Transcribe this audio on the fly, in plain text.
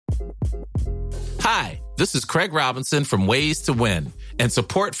Hi, this is Craig Robinson from Ways to Win, and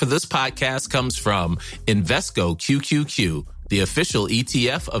support for this podcast comes from Invesco QQQ, the official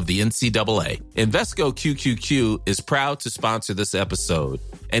ETF of the NCAA. Invesco QQQ is proud to sponsor this episode,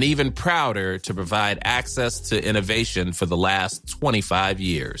 and even prouder to provide access to innovation for the last 25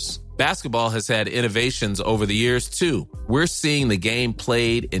 years. Basketball has had innovations over the years, too. We're seeing the game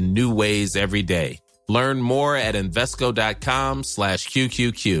played in new ways every day. Learn more at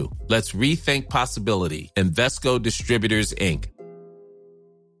Invesco.com/QQQ. Let's rethink possibility. Invesco Distributors, Inc.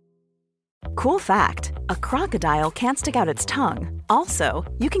 Cool fact, a crocodile can't stick out its tongue. Also,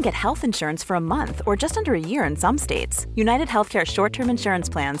 you can get health insurance for a month or just under a year in some states. United Healthcare short-term insurance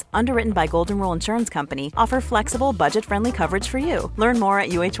plans, underwritten by Golden Rule Insurance Company, offer flexible, budget-friendly coverage for you. Learn more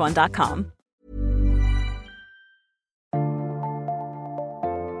at UH1.com.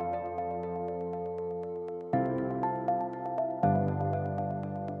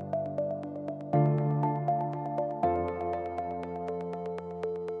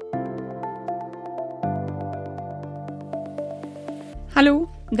 Hallo,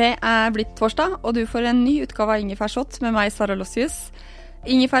 det blitt torsdag, og du får en ny utgave av Ingefærshot med meg, Sara Lossius.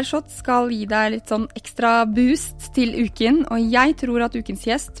 Ingefærshot skal gi deg litt sånn ekstra boost til uken, og jeg tror at ukens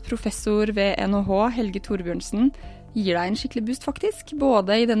gjest, professor ved NHH, Helge Torbjørnsen, gir deg en skikkelig boost faktisk,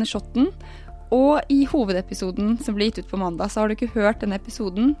 både i denne shotten og i hovedepisoden som blir gitt ut på mandag. Så har du ikke hørt denne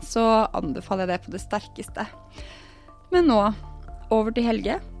episoden, så anbefaler jeg det på det sterkeste. Men nå, over til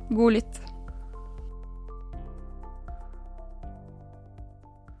Helge. God lytt.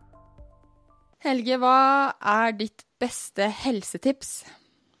 Helge, hva ditt beste helsetips?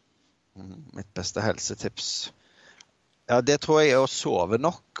 Mitt beste helsetips? Ja, det tror jeg å sove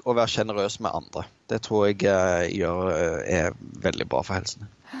nok og være generøs med andre. Det tror jeg veldig bra for helsen.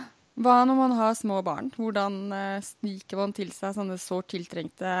 Hva når man har små barn? Hvordan sniker man til seg sånne så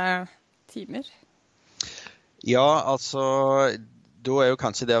tiltrengte timer? Ja, altså... Da jo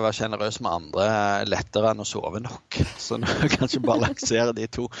kanskje det å være generøs med andre lettere enn å sove nok. Så nå kan jeg kanskje balansere de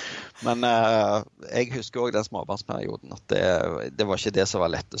to. Men jeg husker også den småbarnsperioden, at det var ikke det som var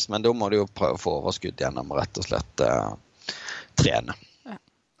lettest. Men da må du jo prøve å få overskudd gjennom rett og slett trene. Ja.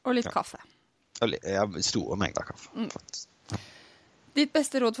 Og litt kaffe. Ja, store mengder kaffe, faktisk. Ditt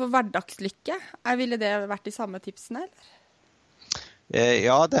beste råd for hverdagslykke, ville det vært de samme tipsene, eller?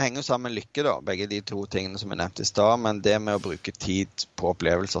 Ja, det henger sammen med lykke da, begge de to tingene som jeg nevnte i stad, men det med å bruke tid på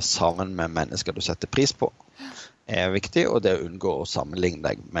opplevelser sammen med mennesker du setter pris på viktig, og det å unngå å sammenligne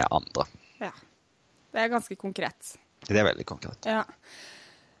deg med andre. Ja, det ganske konkret. Det veldig konkret. Ja.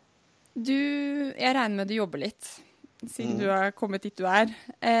 Jeg regner med du jobber litt, siden du har kommet dit du Hva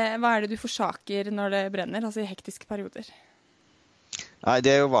det du forsaker når det brenner, altså i hektiske perioder? Nei,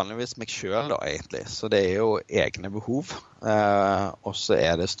 det jo vanligvis meg selv da, egentlig. Så det jo egne behov, og så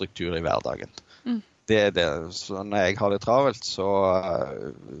det struktur i hverdagen. Det det. Så når jeg har det travelt, så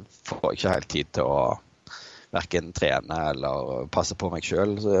får jeg ikke helt tid til å hverken trene eller passe på meg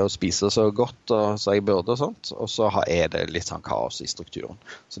selv, og spise så godt så jeg burde og sånt. Og så det litt sånn kaos i strukturen.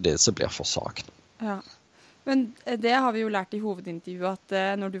 Så det så blir forsagt. Ja. Men det har vi jo lært i hovedintervjuet,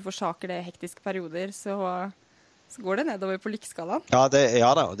 at når du forsaker det i hektiske perioder, så går det nedover på lykkeskalaen? Ja,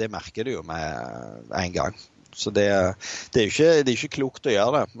 og det merker du jo med en gang. Så det jo ikke klokt å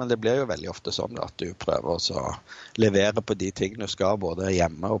gjøre det, men det blir jo veldig ofte sånn at du prøver å levere på de tingene du skal, både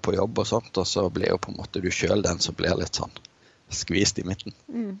hjemme og på jobb og sånt, og så blir jo på en måte du selv den som blir litt sånn skvist i midten.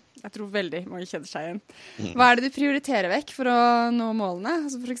 Jeg tror veldig mange kjenner seg igjen. Hva det du prioriterer vekk for å nå målene?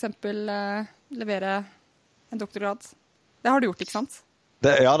 Altså for eksempel levere en doktorgrad. Det har du gjort, ikke sant?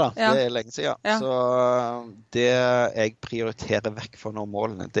 Ja da, det lenge siden. Ja. Så det jeg prioriterer vekk for å nå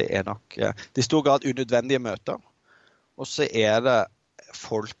målene, det nok i stor grad unødvendige møter. Og så det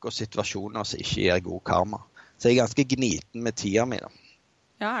folk og situasjoner som ikke gir god karma. Så jeg ganske gniten med tida mi da.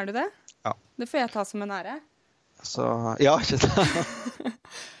 Ja, du det? Ja. Det får jeg ta som en ære. Så, ja, ikke sant.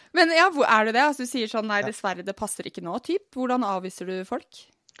 Men ja, hvor du det? Altså, du sier sånn, nei, dessverre, det passer ikke nå, typ. Hvordan avviser du folk?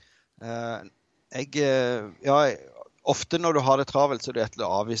 Ofte når du har det travelt, så det til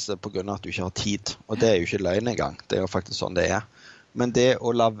å avvise på grunn av at du ikke har tid. Og det jo ikke løgn engang. Det jo faktisk sånn det Men det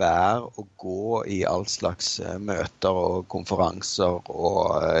å la være å gå i all slags møter og konferanser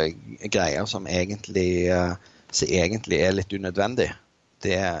og greier som egentlig litt unødvendig,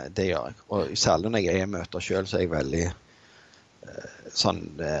 det gjør jeg. Og særlig når jeg i møter selv, så jeg veldig sånn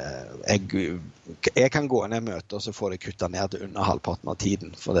jeg kan gå ned i møter, så får jeg kuttet ned til under halvparten av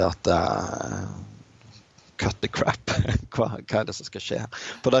tiden, for det at cut the crap. Hva det som skal skje?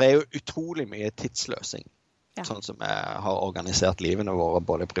 For det jo utrolig mye tidsløsing, sånn som jeg har organisert livene våre,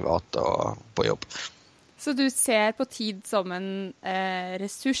 både privat og på jobb. Så du ser på tid som en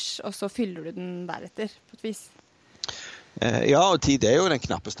ressurs, og så fyller du den deretter, på et vis? Ja, og tid er jo den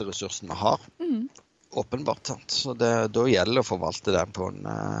knappeste ressursen vi har. Åpenbart, sant? Så da gjelder det å forvalte den på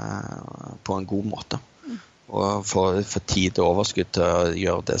en god måte. Og få tid og overskudd til å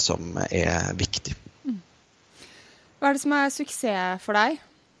gjøre det som er viktig. Hva er det som er suksess for deg?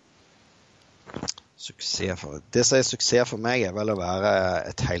 Det som er suksess for meg er vel å være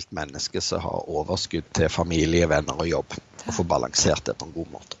et helt menneske som har overskudd til familie, venner og jobb. Og få balansert det på en god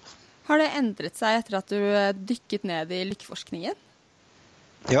måte. Har det endret seg etter at du dykket ned i lykkeforskningen?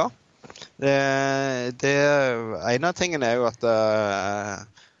 Ja. En av tingene er jo at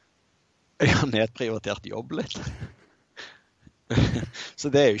jeg har nedprioritert jobb litt.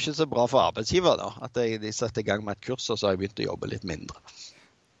 Så det er jo ikke så bra for arbeidsgiver da, at de setter i gang med et kurs, og så har jeg begynt å jobbe litt mindre.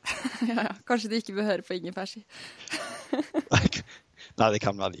 Ja, kanskje de ikke bør høre på ingefærski. Nei, det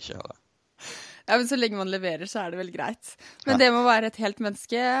kan vel ikke høre. Ja, men så lenge man leverer, så er det vel greit. Men det med å være et helt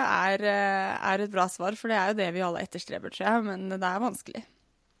menneske er et bra svar, for det er jo det vi alle etterstreber, tror jeg, men det er vanskelig.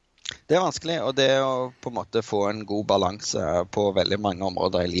 Det er vanskelig, og det å på en måte få en god balanse på veldig mange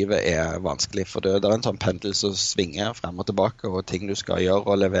områder i livet er vanskelig, for det er en sånn pendel som svinger frem og tilbake, og ting du skal gjøre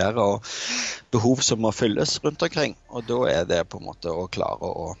og levere, og behov som må fylles rundt omkring. Og da er det på en måte å klare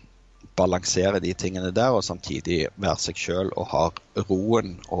å balansere de tingene der, og samtidig være seg selv og ha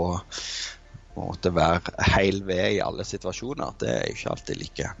roen og måtte være hel ved i alle situasjoner. Det er jo ikke alltid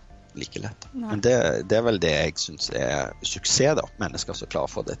like lett. Nei. Men det er vel det jeg synes er suksess da, mennesker som klarer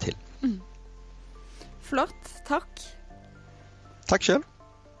å få det til. Flott, takk. Takk selv.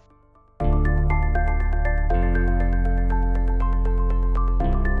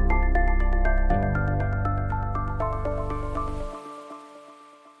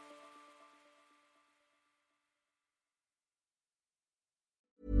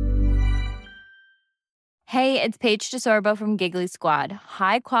 Hey, it's Paige DeSorbo from Giggly Squad.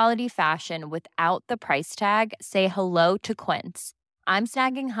 High quality fashion without the price tag. Say hello to Quince. I'm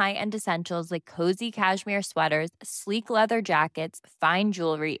snagging high-end essentials like cozy cashmere sweaters, sleek leather jackets, fine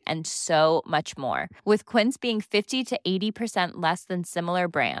jewelry, and so much more. With Quince being 50 to 80% less than similar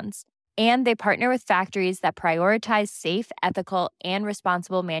brands. And they partner with factories that prioritize safe, ethical, and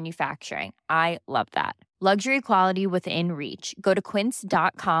responsible manufacturing. I love that. Luxury quality within reach. Go to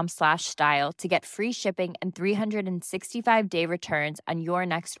quince.com/style to get free shipping and 365-day returns on your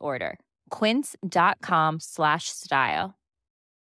next order. Quince.com/style.